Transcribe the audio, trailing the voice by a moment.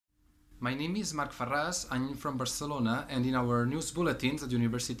My name is Marc. I'm from Barcelona, and in our news bulletins at the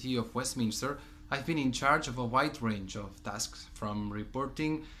University of Westminster, I've been in charge of a wide range of tasks, from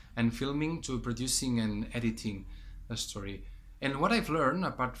reporting and filming to producing and editing a story. And what I've learned,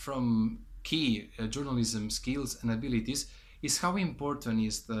 apart from key journalism skills and abilities, is how important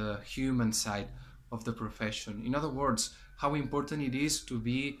is the human side of the profession. In other words, how important it is to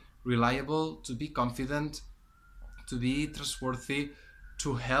be reliable, to be confident, to be trustworthy,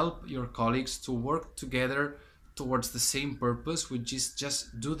 to help your colleagues to work together towards the same purpose, which is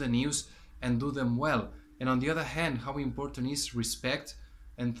just do the news and do them well. And on the other hand, how important is respect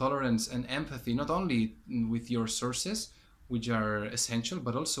and tolerance and empathy, not only with your sources, which are essential,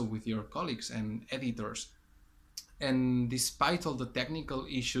 but also with your colleagues and editors. And despite all the technical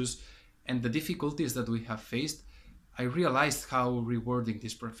issues and the difficulties that we have faced, I realized how rewarding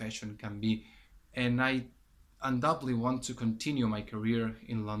this profession can be. And I undoubtedly want to continue my career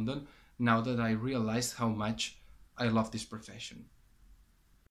in London now that I realized how much I love this profession.